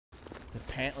The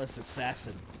Pantless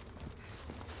assassin.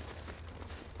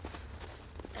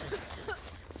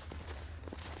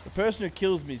 The person who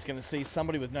kills me is going to see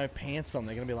somebody with no pants on.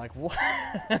 They're going to be like, what?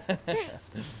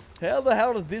 How the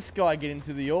hell did this guy get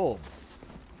into the orb?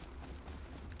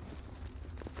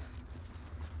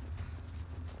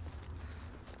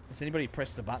 Has anybody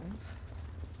pressed the button?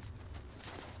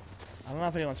 I don't know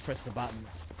if anyone's pressed the button.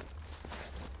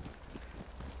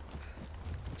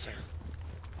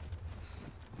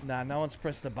 Nah, no one's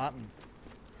pressed the button.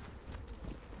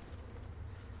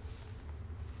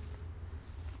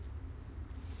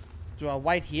 Do I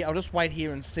wait here? I'll just wait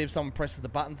here and see if someone presses the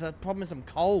button. The problem is I'm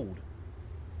cold.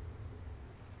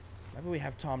 Maybe we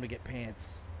have time to get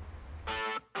pants.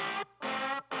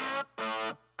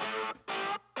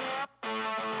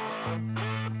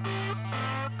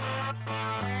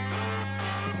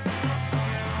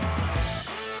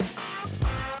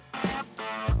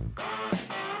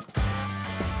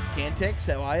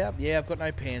 Cantex, how are ya? Yeah, I've got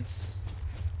no pants.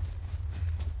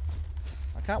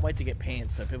 I can't wait to get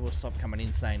pants so people will stop coming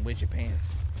in saying, where's your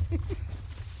pants?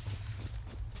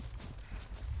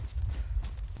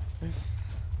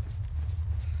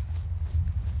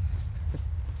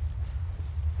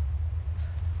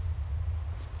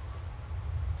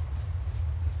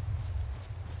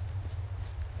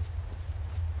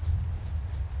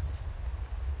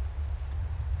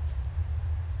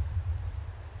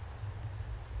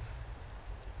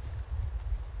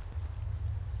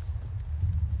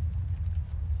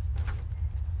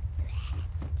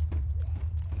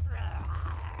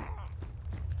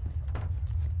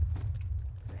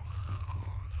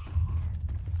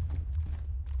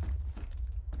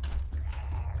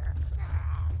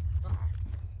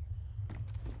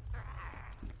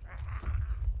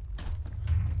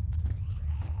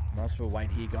 Might as well wait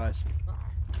here, guys.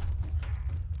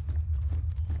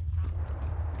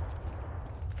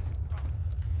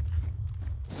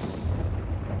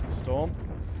 Comes the storm.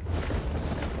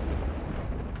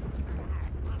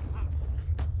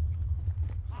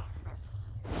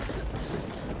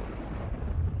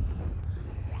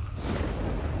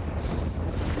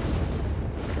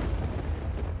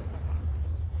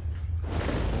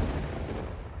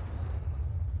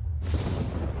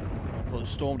 Wait for the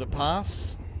storm to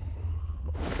pass.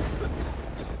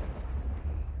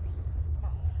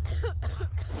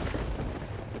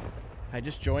 I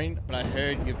just joined, but I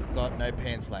heard you've got no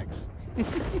pants legs. I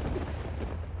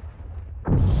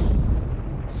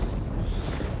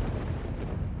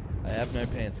have no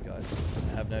pants, guys.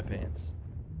 I have no pants.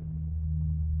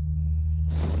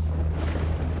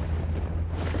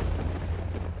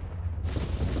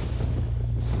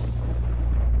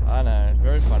 I know,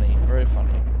 very funny, very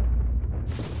funny.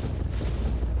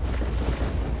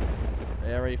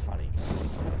 Very funny,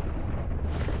 guys.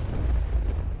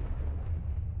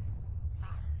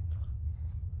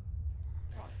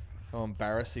 Oh,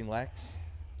 embarrassing, Lax.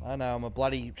 I know, I'm a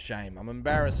bloody shame. I'm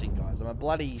embarrassing, guys. I'm a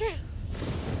bloody...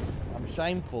 I'm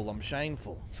shameful. I'm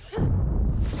shameful.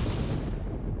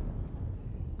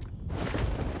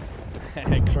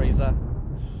 Creaser.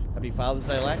 Happy Father's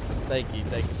Day, Lax. Thank you.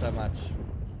 Thank you so much.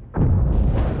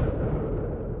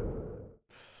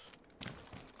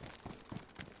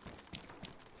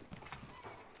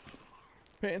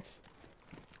 Pants.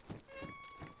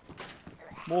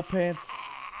 More pants.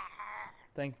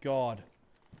 Thank God.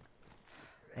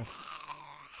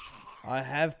 I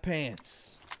have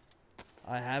pants.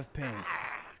 I have pants.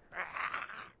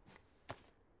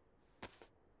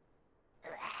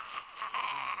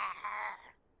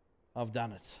 I've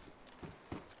done it.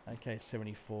 Okay,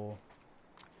 74.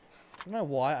 I don't know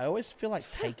why. I always feel like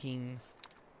taking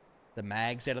the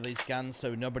mags out of these guns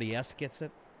so nobody else gets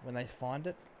it when they find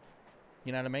it.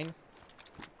 You know what I mean?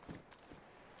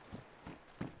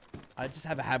 I just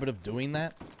have a habit of doing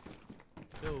that.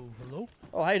 Yo, hello?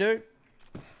 Oh, hey, dude.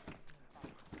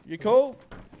 You cool?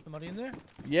 Somebody in there?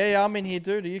 Yeah, I'm in here,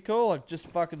 dude. Are you cool? I've just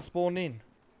fucking spawned in.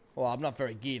 Well, I'm not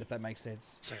very geared, if that makes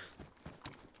sense.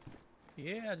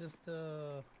 Yeah, I just,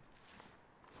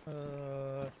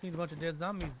 seen a bunch of dead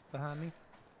zombies behind me.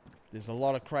 There's a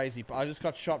lot of crazy... I just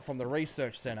got shot from the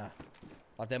research center.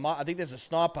 Like, I think there's a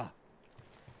sniper.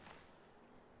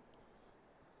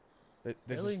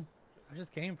 Really? I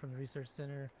just came from the research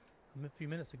center a few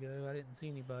minutes ago. I didn't see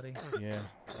anybody. Yeah,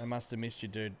 I must have missed you,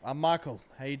 dude. I'm Michael.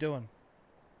 How you doing?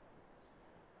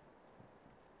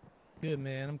 Good,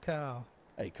 man. I'm Kyle.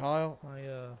 Hey, Kyle.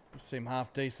 You seem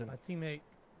half decent.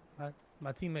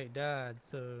 My teammate died,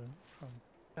 so I'm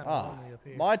kind of lonely up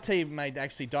here. My teammate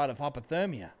actually died of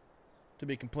hypothermia, to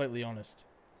be completely honest.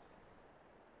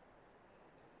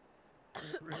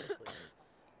 Really?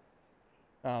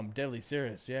 Deadly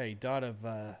serious. Yeah, he died of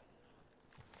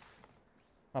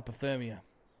Hypothermia.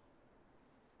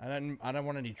 I don't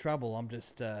want any trouble. I'm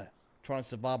just trying to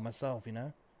survive myself, you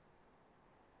know?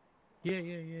 Yeah.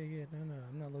 No,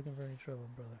 I'm not looking for any trouble,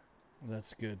 brother.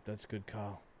 That's good. That's good,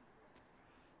 Carl.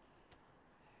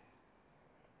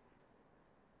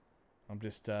 I'm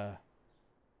just, I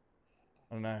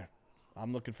don't know.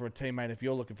 I'm looking for a teammate if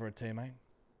you're looking for a teammate.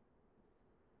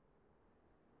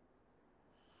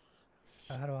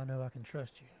 How do I know I can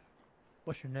trust you?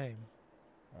 What's your name?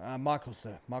 Michael,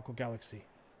 sir. Michael Galaxy.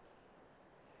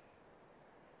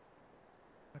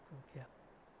 Yeah.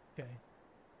 Okay.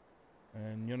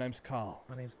 And your name's Carl.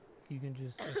 My name's. You can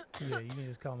just. Yeah, you can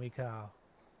just call me Kyle.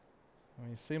 I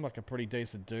mean, you seem like a pretty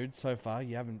decent dude so far.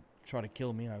 You haven't tried to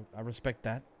kill me. I respect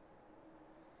that.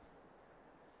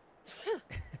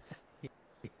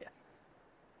 Yeah.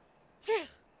 You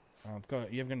haven't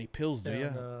got any pills, do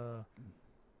you? No,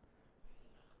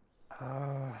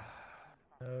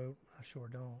 I sure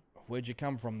don't. Where'd you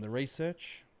come from? The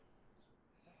research?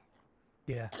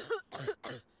 Yeah.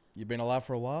 You been alive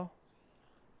for a while?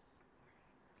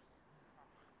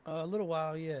 A little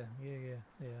while, yeah.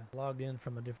 Logged in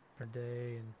from a different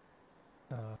day,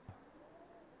 and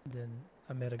then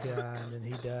I met a guy, and then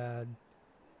he died.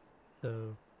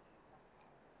 So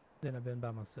then I've been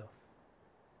by myself.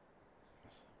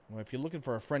 Well, if you're looking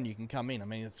for a friend, you can come in. I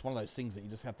mean, it's one of those things that you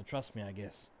just have to trust me, I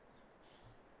guess.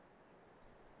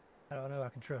 I don't know. I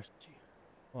can trust you.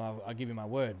 Well, I'll give you my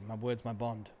word. My word's my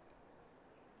bond.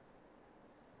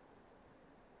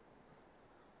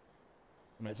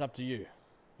 I mean, it's up to you.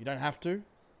 You don't have to,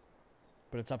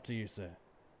 but it's up to you, sir.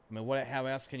 I mean, how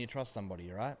else can you trust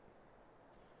somebody, right?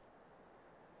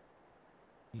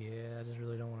 Yeah, I just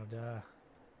really don't want to die.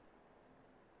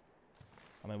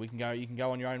 I mean, you can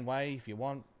go on your own way if you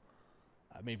want.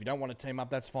 I mean, if you don't want to team up,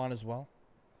 that's fine as well.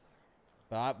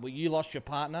 But you lost your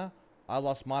partner. I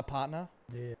lost my partner.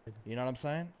 Did. You know what I'm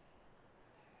saying?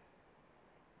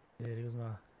 Did.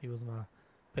 He was my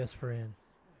best friend.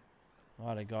 I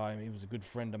had a guy, he was a good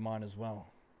friend of mine as well.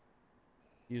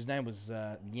 His name was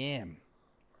Yam.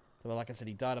 So like I said,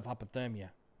 he died of hypothermia.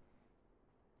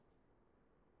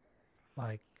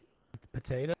 Like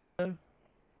potato?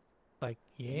 Like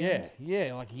yams?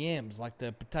 Yeah, like yams, like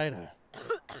the potato.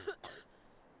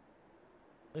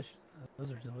 Delicious.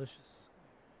 Those are delicious.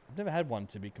 I've never had one,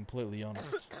 to be completely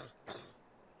honest.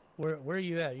 Where are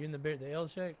you at? You in the L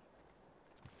shape?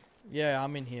 Yeah,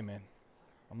 I'm in here, man.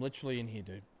 I'm literally in here,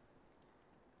 dude.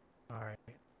 Alright.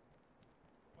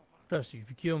 Trust you. If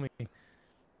you kill me,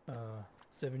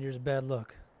 7 years of bad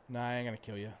luck. No, I ain't gonna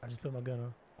kill you. I just put my gun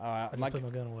on. Alright, I just put my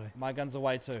gun away. My gun's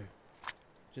away too.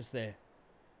 Just there.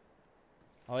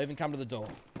 I'll even come to the door.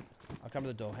 I'll come to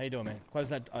the door. How you doing, man? Close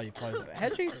that. Oh, you closed it.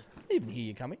 How'd you? I didn't even hear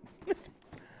you coming.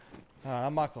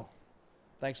 I'm Michael.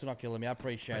 Thanks for not killing me. I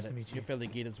appreciate Nice it. to meet you. You're fairly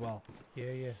good as well.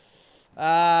 Yeah.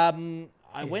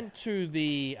 I went to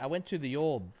the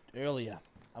orb earlier.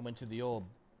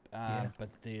 But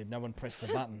no one pressed the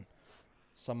button.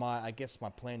 So I guess my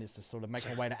plan is to sort of make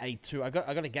my way to A2. I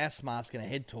got a gas mask and a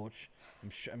head torch.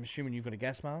 I'm assuming you've got a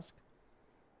gas mask.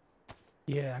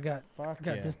 Yeah, I got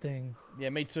yeah. this thing. Yeah,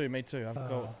 me too.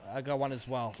 I got one as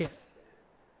well.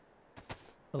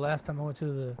 The last time I went to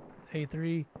the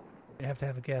A3, you have to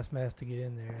have a gas mask to get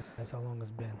in there. That's how long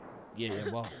it's been. Yeah,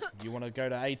 well, you want to go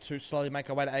to A2, slowly make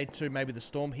our way to A2, maybe the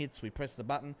storm hits, we press the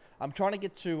button. I'm trying to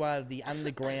get to the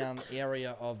underground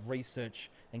area of research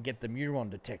and get the neuron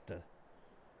detector.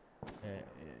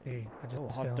 Hey,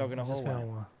 hot dog in a hallway.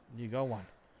 You got one.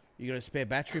 You got a spare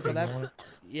battery for that?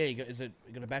 Yeah, you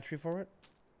got a battery for it?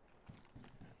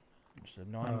 Just a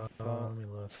 9-4. Let me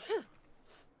look.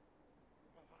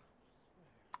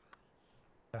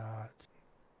 I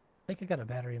think I got a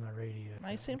battery in my radio.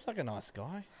 He seems like a nice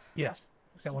guy. Yes.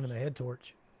 I got one in my head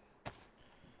torch.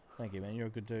 Thank you, man. You're a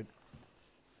good dude.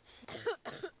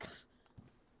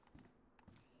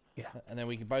 Yeah. And then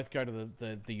we can both go to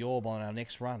the orb on our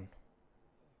next run.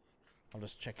 I'll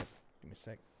just check it. Give me a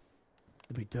sec.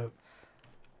 It'd be dope.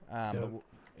 But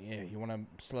yeah, you want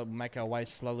to make our way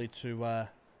slowly to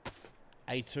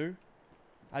A2? You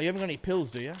haven't got any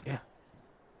pills, do you? Yeah.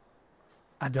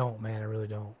 I don't, man. I really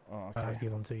don't. Oh, okay. I'd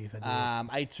give them to you if I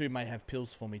did. A2 may have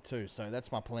pills for me too, so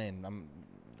that's my plan. I'm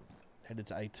headed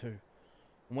to A2. And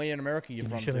where in America you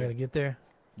from? You sure I gotta get there?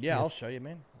 Yeah, I'll show you,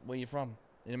 man. Where you from?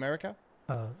 In America?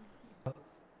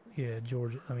 Yeah,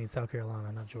 Georgia. I mean, South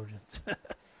Carolina, not Georgia. You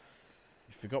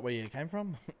forgot where you came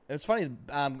from? It's funny,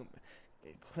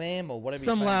 Clam or whatever.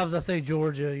 Some lives I say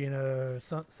Georgia, you know.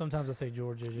 Sometimes I say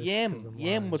Georgia. Just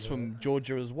Yam was from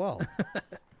Georgia as well.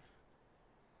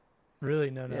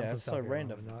 Really? No. Yeah, it's so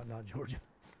random. Not Georgia.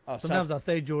 Oh, sometimes I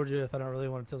say Georgia if I don't really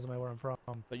want to tell somebody where I'm from.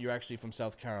 But you're actually from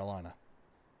South Carolina.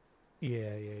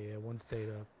 Yeah, yeah, yeah. One stayed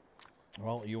up.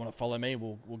 Well, you want to follow me?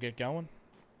 We'll get going.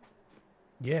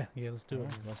 Yeah, yeah. Let's do it.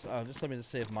 Alright, Man. just let me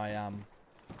just see if my yep,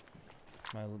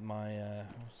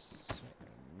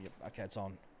 okay, it's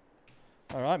on.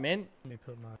 All right, man. Let me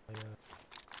put my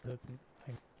hook.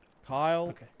 Hang Kyle,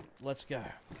 Okay. let's go.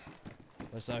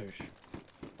 Let's go.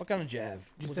 What kind did you have?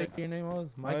 Did you Was say it your name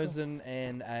was Michael? Mosin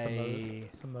and a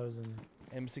Samosan.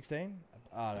 M16?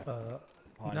 Oh, no.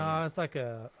 Pioneer. No, it's like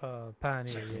a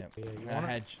Pioneer. Yeah, Yep. yeah. You I want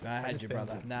had, I had just you, found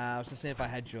brother. it. Nah, I was just seeing if I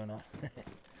had you or not.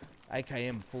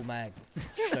 AKM, full mag.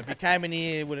 So if you came in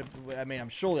here, I mean, I'm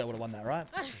sure that would have won that, right?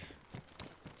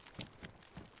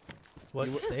 What?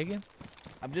 Say again?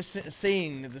 I'm just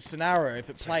seeing the scenario. If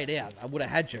it played out, I would have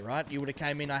had you, right? You would have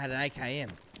came in. I had an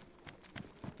AKM.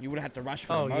 You would have had to rush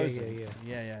for Oh, the yeah, Mosin.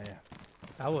 yeah. Yeah.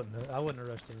 I wouldn't have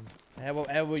rushed in.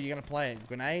 How were you gonna play it?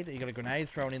 Grenade? You got a grenade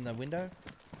thrown in the window?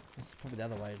 This is probably the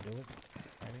other way to do it.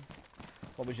 Maybe.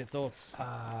 What was your thoughts?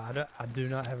 I do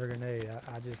not have a grenade.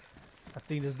 I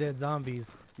seen those dead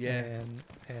zombies. Yeah.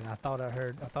 And I thought I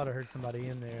heard somebody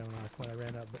in there when I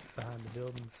ran up behind the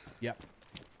building. Yep.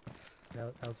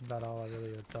 That was about all I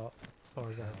really had thought as far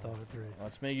as I had thought it through. Well,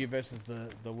 it's me, you versus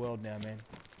the world now, man.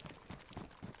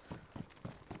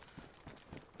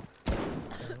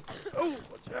 Oh,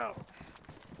 watch out!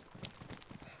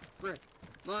 Frick.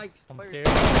 Mike. On the stairs.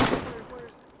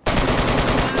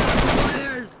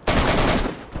 Fires!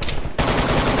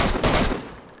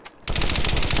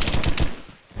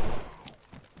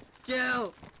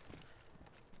 Jill!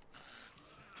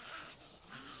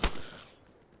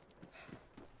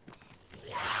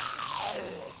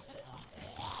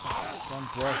 Gun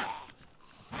broke.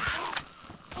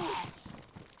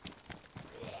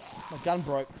 My gun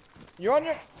broke. You're on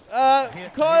your...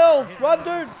 Kyle! Run,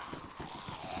 dude!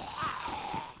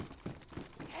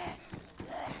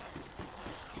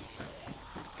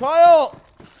 Kyle!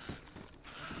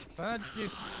 Fudge,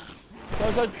 dude.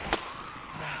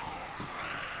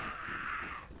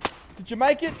 Did you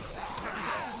make it?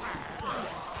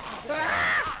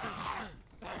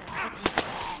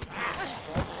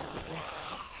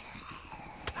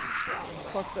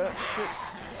 Fuck that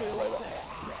shit. See you later.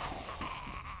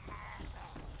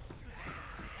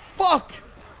 Fuck!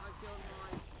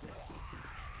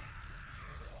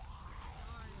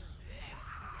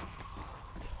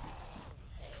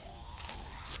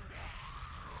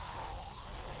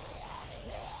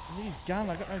 I need his gun.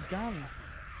 I got no gun.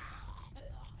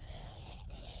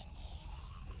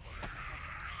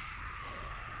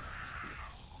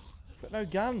 I've got no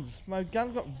guns. My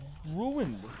gun got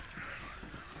ruined.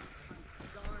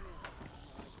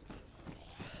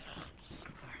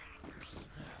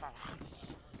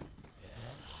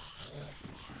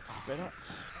 It's better.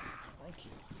 Thank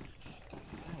you.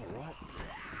 Alright.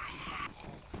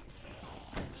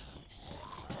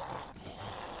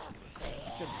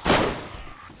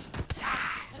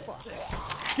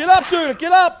 Get up, dude!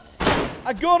 Get up!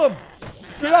 I got him!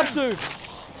 Get up, dude!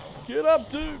 Get up,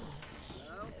 dude!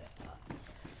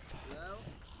 Hello?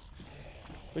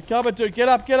 We're coming, dude. Get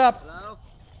up, get up! Hello?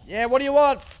 Yeah, what do you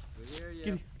want? We hear you.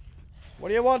 Get- What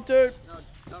do you want, dude? No,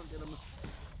 don't get him.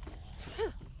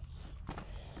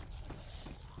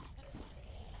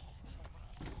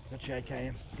 Got your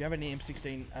AKM. Do you have any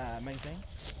M16 magazine?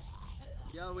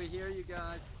 Yo, we hear you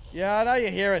guys. Yeah, I know you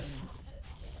hear us.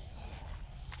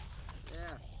 Yeah.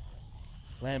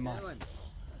 Landmine. Doing.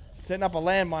 Setting up a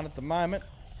landmine at the moment.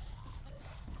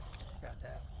 Got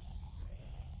that.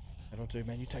 That'll do,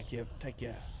 man. You take that.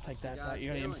 guys You got any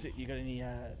doing? MC, you got any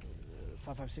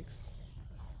 5.56?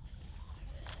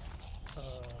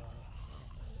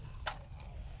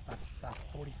 About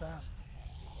 45.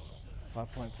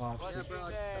 5.56. Yeah, bro,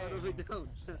 what are we doing?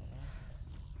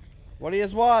 What do you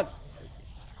want?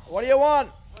 What do you want?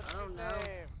 I don't know.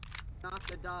 Not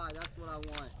to die, that's what I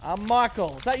want. I'm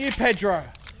Michael. Is that you, Pedro?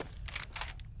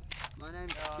 My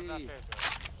name's Cheese.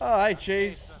 Oh, hey,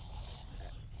 Cheese.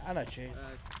 I know Cheese.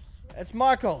 It's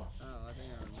Michael. Oh, I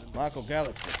think I remember. Michael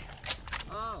Galaxy.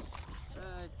 Oh,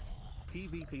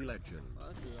 PvP legend. well,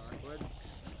 this is awkward.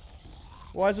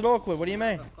 Why is it awkward? What do you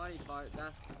mean? The funny part,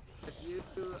 that's if you,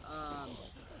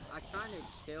 I kind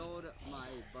of killed my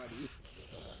buddy.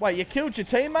 Wait, you killed your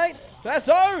teammate? That's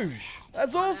Oj!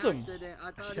 That's awesome! Accident.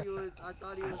 I thought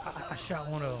he was the I bad shot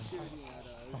guy one of them. shooting at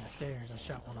us. On the stairs. I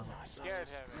shot one of them. Scared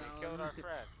him and he killed our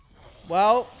friend.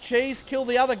 Well, Cheese, kill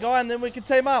the other guy and then we can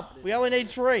team up. We only need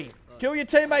 3. Kill your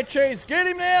teammate, Cheese. Get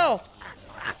him now!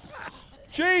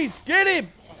 Cheese, get him!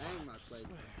 Dang, my plate.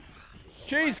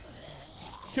 Cheese,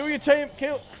 kill your team.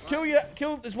 Kill.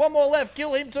 There's one more left.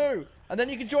 Kill him too. And then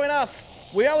you can join us.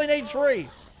 We only need 3.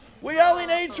 We only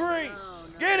need 3. No.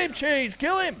 Get him, Cheese.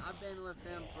 Kill him. I've been with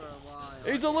him for a while.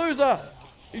 He's a loser.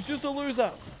 He's just a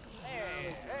loser. Hey,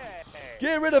 hey, hey.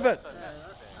 Get rid of it.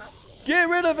 Get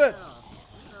rid of it.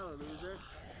 He's not a loser.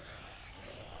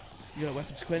 You got a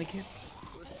weapons cleaning kit?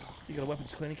 You got a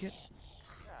weapons cleaning kit?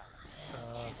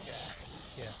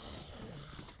 Yeah.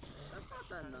 That's not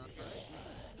that nuts.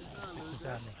 He's not a Just loser.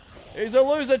 beside me. He's a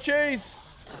loser, Cheese.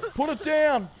 Put it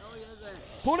down. No, he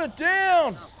isn't. Put it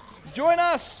down. Join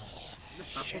us.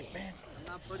 Shit, man. I'm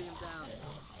not putting him down.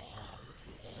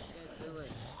 Can't do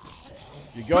it.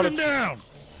 You got it down.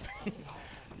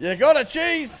 You got it,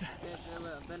 Cheese. Can't do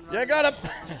it. I've been You running got it. for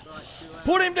like 2 hours.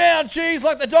 Put him down, Cheese,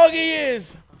 like the dog he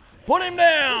is. Put him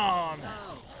down. No.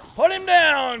 Put him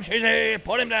down, Cheesy.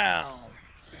 Put him down.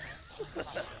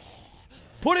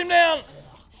 Put him down.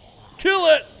 Kill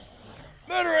it.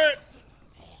 Murder it.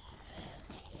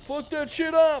 Fuck that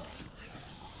shit up.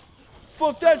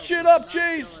 Fuck that shit up,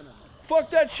 Cheese. Killing him. Fuck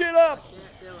that shit up.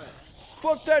 Can't do it.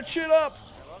 Fuck that shit up.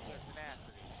 I love their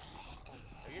tenacity.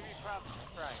 I give you props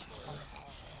for trying.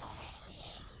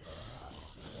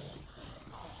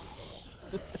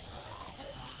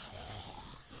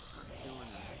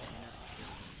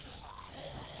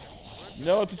 You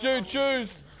know what to do,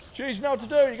 Cheese. Cheese, you know what to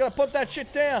do. You gotta put that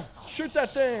shit down. Shoot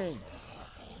that thing.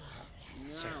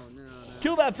 No.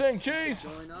 Kill that thing, Cheese.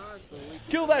 Join us, so we can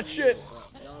Kill that shit.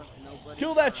 but nobody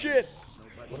Kill that died. shit.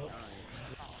 Nobody died.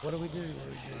 What do we do?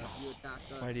 You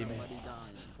attacked us, Whitey, man. somebody died.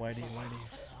 Whitey.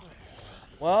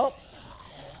 Well,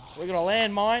 we're gonna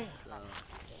landmine. So,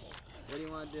 what do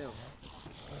you want to do?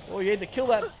 Well, you either kill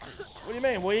that. What do you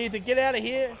mean? We either get out of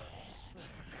here.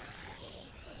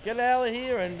 Get out of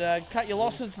here and cut your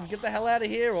losses and get the hell out of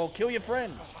here, or kill your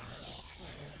friend.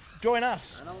 Join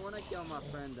us. I don't want to kill my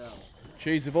friend though.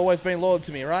 Cheese, you've always been loyal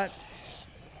to me, right?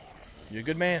 You're a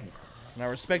good man, and I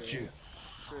respect you.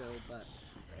 True, but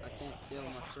I can't kill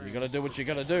my friend. You gotta do what you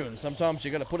gotta do, and sometimes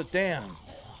you gotta put it down.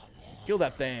 Kill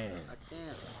that thing. I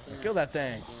can't. Kill that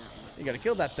thing. Can't. You gotta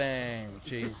kill that thing,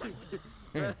 Cheese.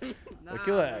 Really?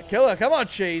 Kill her. Kill her. Come on,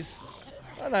 Cheese.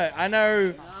 I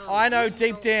know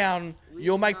deep down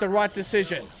you'll make the right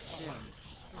decision.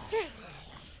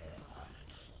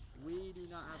 We do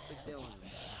not have to kill him.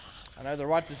 I know the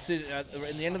right decision.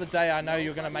 In the end of the day, I know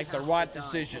you're gonna make the Nobody right has to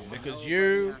die. decision because Nobody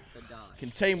you has to die. can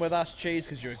team with us, Cheese,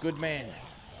 because you're a good man.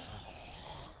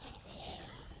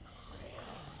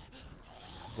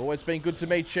 You've always been good to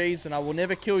me, Cheese, and I will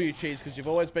never kill you, Cheese, because you've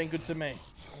always been good to me.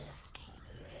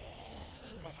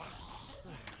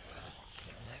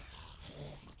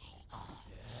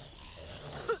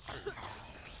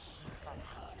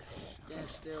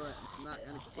 Can't do it. I'm not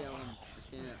gonna kill him.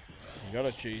 I can't. You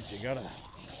gotta, Cheese. You gotta.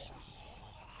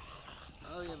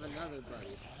 Oh, you have another buddy.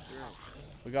 Great.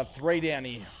 We got 3 down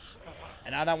here,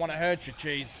 and I don't want to hurt you,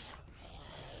 Cheese.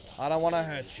 I don't want to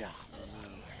hurt you.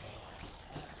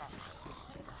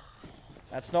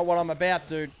 That's not what I'm about,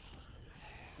 dude.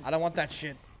 I don't want that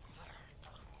shit.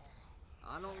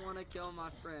 I don't want to kill my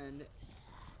friend,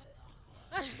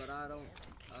 but I don't.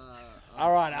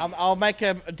 All right, I'll make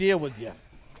a deal with you.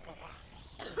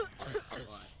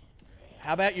 What?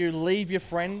 How about you leave your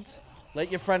friend,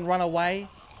 let your friend run away,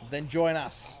 then join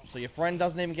us. So your friend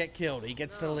doesn't even get killed. He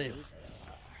gets to live.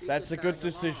 He That's can a good tag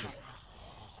along. decision.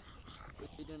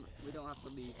 We don't have to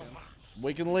leave him.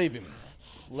 We can leave him.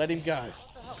 Let him go.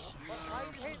 Why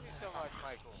do you hate me so much,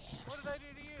 Michael? What did I do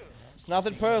to you? It's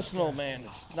nothing personal, man.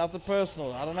 It's nothing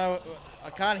personal. I don't know. I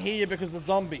can't hear you because of the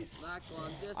zombies. Michael,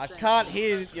 I'm just I saying can't it's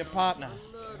hear personal, your partner. A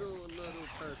little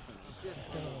personal. Just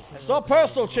It's not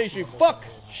personal, Cheese, you fuck.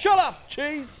 Shut up,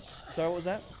 Cheese. So what was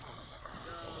that?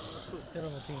 Hit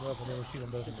them, team up, and then we'll shoot them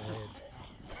both in the head.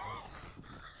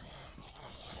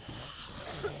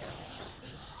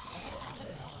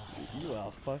 You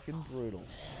are fucking brutal.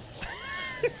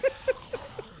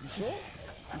 You sure?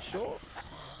 You sure?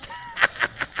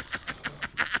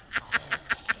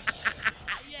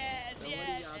 so what do you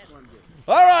guys want to do?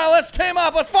 All right, let's team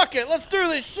up. Let's fuck it. Let's do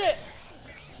this shit.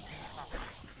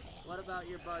 What about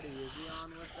your buddy? Is he on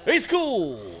with it? He's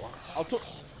cool.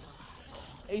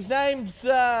 His name's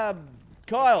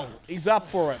Kyle. He's up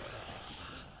for it.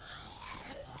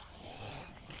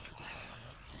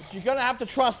 You're gonna have to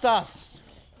trust us.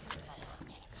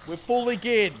 We're fully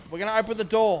geared. We're gonna open the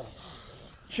door.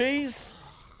 Cheese.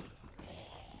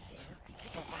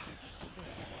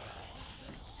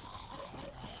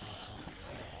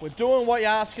 We're doing what you're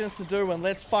asking us to do, and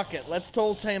let's fuck it. Let's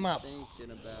all team up.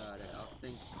 Thinking about it. I'll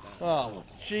think about it. Oh,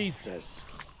 Jesus.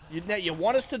 Now you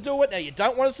want us to do it, now you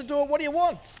don't want us to do it. What do you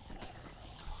want?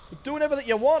 We're doing whatever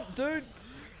you want, dude.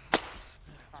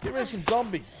 Get rid of some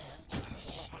zombies.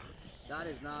 That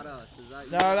is not us. Is that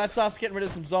you? No, that's us getting rid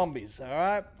of some zombies,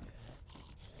 alright?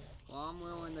 Well, I'm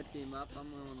willing to team up.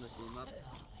 I'm willing to team up.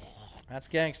 That's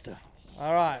gangster.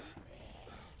 All right.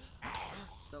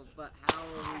 So, but how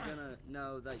are we gonna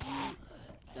know that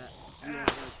you're gonna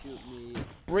shoot me?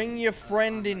 Bring your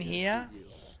friend I'm in not gonna here, shoot you.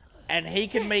 and he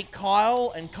can meet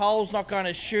Kyle, and Kyle's not going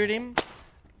to shoot him.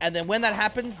 And then when that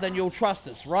happens, then you'll trust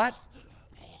us, right?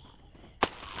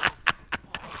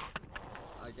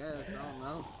 I guess, I don't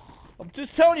know. I'm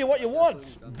just telling you what you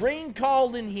want. Bring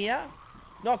Kyle in here.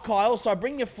 Not Kyle, so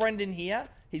bring your friend in here.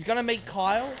 He's going to meet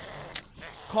Kyle.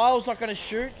 Kyle's not going to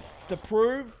shoot to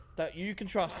prove that you can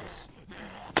trust us.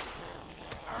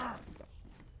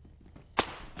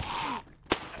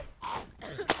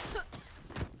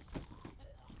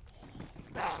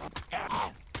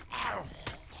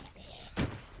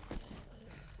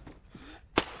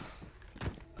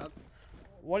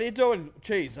 What are you doing,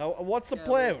 Cheese? What's the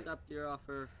plan? We'll accept your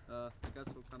offer. I guess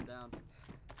we'll come down.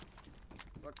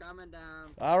 We're coming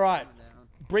down. All right. Coming down.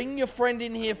 Bring your friend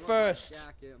in here I want my first.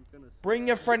 jacket, I'm gonna Bring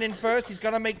your friend in first. He's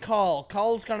going to meet Kyle.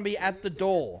 Kyle's going to be at the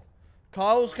door.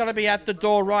 Kyle's going to be at the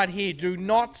door right here. Do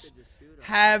not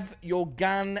have your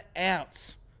gun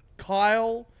out.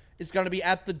 Kyle is going to be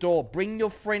at the door. Bring your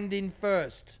friend in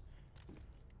first.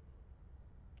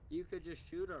 You could just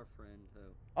shoot our friend, though.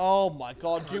 Oh my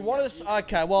god, do you want us...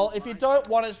 Okay, well, if you don't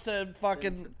want us to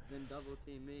fucking... Then double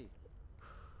team me.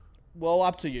 Well,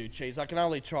 up to you, Cheese. I can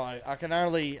only try. I can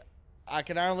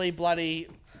only bloody...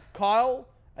 Kyle,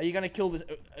 are you gonna kill this...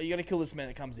 Are you gonna kill this man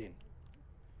that comes in?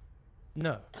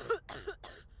 No.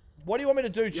 What do you want me to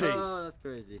do, Cheese? Oh, that's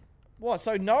crazy. What,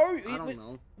 so no? I don't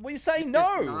know. What are you saying,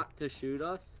 Just no? not to shoot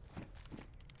us?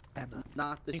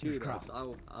 Not to Fingers shoot crossed.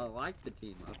 us. I like the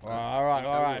team up. All right,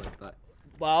 all right. But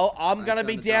Well, I'm gonna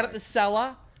be gonna down die. at the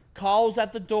cellar. Kyle's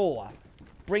at the door.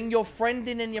 Bring your friend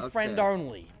in and your friend Okay.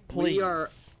 only, please.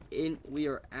 we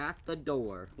are at the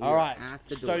door. All right, At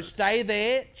the so door. stay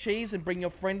there, Cheese, and bring your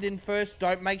friend in first.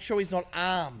 Don't make sure he's not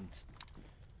armed.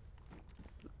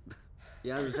 He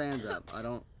has his hands up. I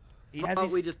don't. He How has about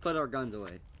his, we just put our guns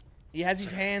away? he has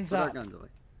his hands Put our up. guns away.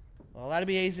 Well, that'd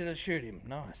be easy to shoot him.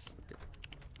 Nice.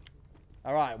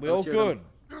 All right, we I'll all shoot good. him.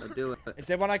 I'll do it. Is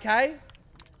everyone okay?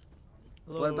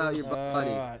 Hello. What about your buddy?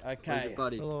 Alright, Where's okay. your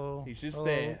buddy? Hello. He's just Hello.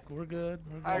 there. We're good.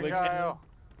 We're Hi, good. Kyle.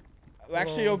 We're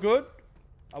actually all good?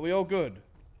 Are we all good?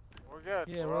 We're good.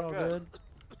 Yeah, we're all good.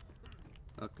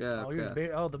 Okay, Oh, you're the okay.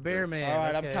 bear. Oh, the bear man.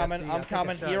 Alright, I'm Okay, I coming, see. I'm I think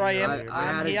coming. shot Here you I am. earlier. I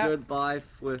had here. a good life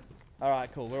with.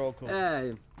 Alright, cool. We're all cool.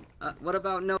 Hey, what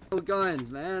about no guns,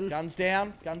 man? Guns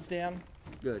down. Guns down.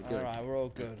 Good, good. Alright, we're all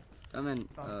good. Come in.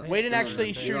 We didn't come actually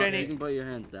in. shoot You any- can put your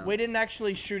hands down. We didn't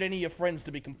actually shoot any of your friends,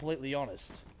 to be completely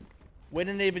honest. We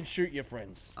didn't even shoot your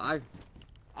friends.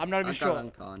 I'm not even got sure.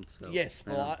 unconned, so. Yes,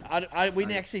 yeah. well, we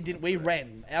actually didn't. We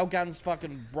ran. Our guns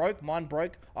fucking broke. Mine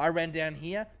broke. I ran down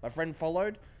here. My friend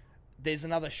followed. There's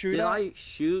another shooter. Did I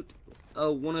shoot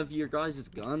one of your guys'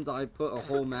 guns? I put a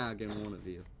whole mag in one of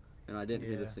you, and I didn't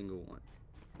hit Yeah. a single one.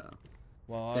 So,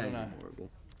 Well, I don't dang, know. horrible.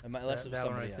 Unless it was That one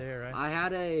somebody right else. there, right? I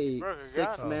had a Bro, you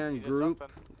got 6-man it. You did group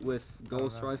something. with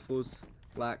ghost no. rifles,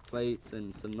 black plates,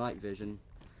 and some night vision,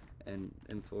 and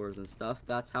M4s and stuff.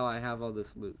 That's how I have all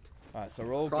this loot All right, so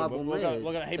we're all Problem good. is,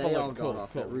 We're gonna heap they a all loot. got Cool,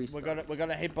 off cool. at We're restart.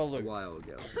 gonna heap a a loot. while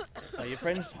ago. So your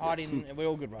friend's hiding, and we're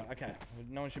all good, right? Okay.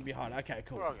 No one should be hiding. Okay,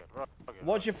 cool. We're all good. We're all good.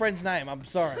 What's your friend's name? I'm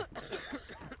sorry.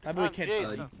 Maybe we I'm can.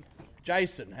 Jason.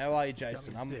 Jason. How are you,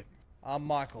 Jason? Got me sick. I'm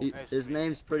Michael. He- Nice to his meet you.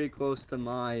 name's pretty close to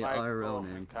my Michael IRL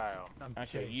and name. Kyle. I'm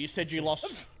Okay. Chase. You said you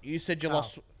lost. You said you Ow.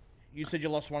 lost. You said you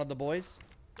lost one of the boys.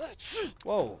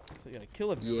 Whoa! You're gonna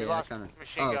kill him. Yeah, I lost kind of.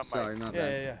 machine Oh, gun sorry, my Yeah,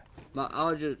 bad. yeah, yeah. My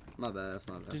bad. That's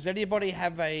my bad. Does anybody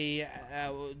have a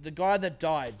the guy that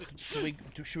died? Should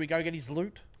we go get his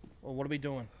loot, or what are we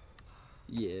doing?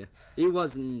 Yeah, he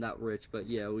wasn't that rich, but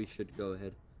yeah, we should go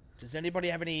ahead. Does anybody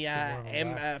have any Good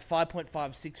morning,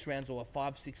 5.56 rounds or a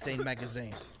 5.16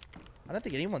 magazine? I don't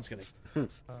think anyone's gonna.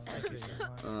 Let's see.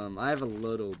 I have a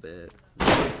little bit.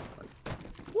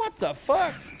 What the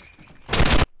fuck?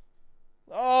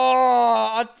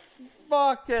 Oh,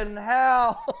 fucking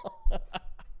hell!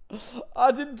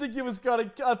 I didn't think he was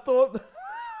gonna. I thought.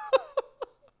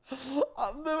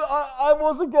 I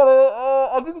wasn't gonna.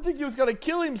 I didn't think he was gonna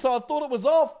kill him, so I thought it was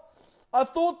off. I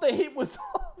thought the hit was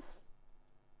off.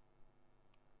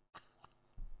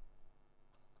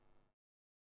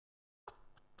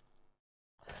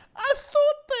 I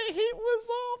thought the hit was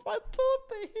off. I thought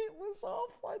the hit was off.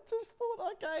 I just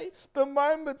thought, okay, the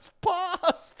moment's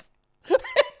passed.